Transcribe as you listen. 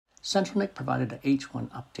CentralNic provided an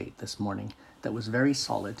H1 update this morning that was very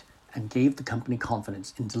solid and gave the company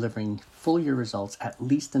confidence in delivering full-year results at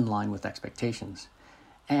least in line with expectations.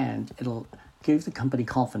 And it'll give the company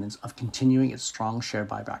confidence of continuing its strong share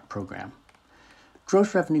buyback program.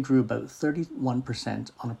 Gross revenue grew about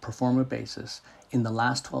 31% on a pro forma basis in the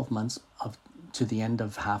last 12 months to the end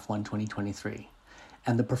of half 1 2023.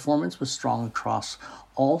 And the performance was strong across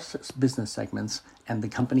all business segments, and the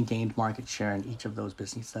company gained market share in each of those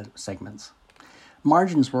business segments.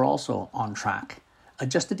 Margins were also on track.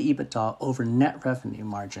 Adjusted EBITDA over net revenue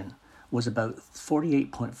margin was about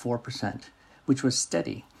 48.4%, which was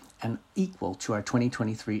steady and equal to our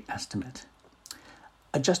 2023 estimate.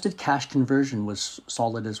 Adjusted cash conversion was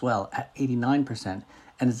solid as well at 89%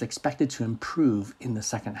 and is expected to improve in the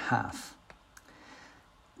second half.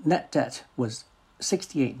 Net debt was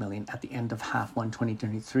 68 million at the end of half 1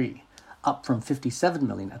 2023, up from 57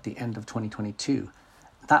 million at the end of 2022.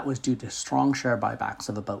 That was due to strong share buybacks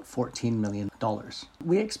of about $14 million.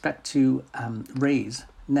 We expect to raise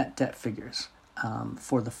net debt figures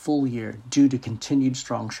for the full year due to continued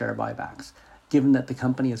strong share buybacks, given that the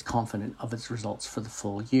company is confident of its results for the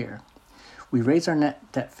full year. We raise our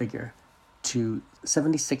net debt figure to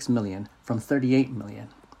 76 million from 38 million.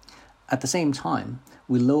 At the same time,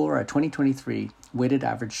 we lower our 2023 weighted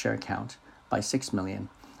average share count by 6 million,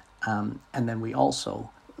 and then we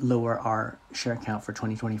also lower our share count for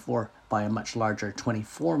 2024 by a much larger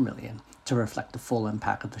 24 million to reflect the full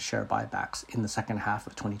impact of the share buybacks in the second half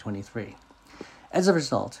of 2023. As a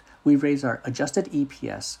result, we raise our adjusted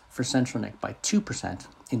EPS for CentralNic by 2%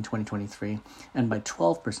 in 2023 and by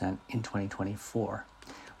 12% in 2024.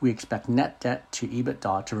 We expect net debt to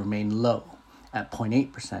EBITDA to remain low at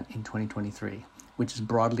 0.8% in 2023, which is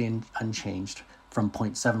broadly unchanged from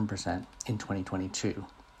 0.7% in 2022.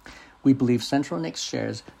 We believe CentralNic's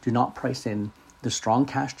shares do not price in the strong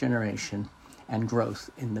cash generation and growth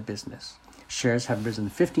in the business. Shares have risen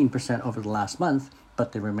 15% over the last month,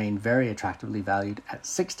 but they remain very attractively valued at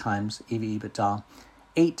 6 times EV/EBITDA,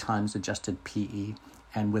 8 times adjusted PE,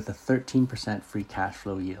 and with a 13% free cash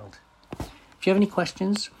flow yield. If you have any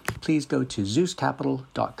questions, please go to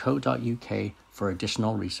zeuscapital.co.uk for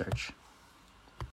additional research.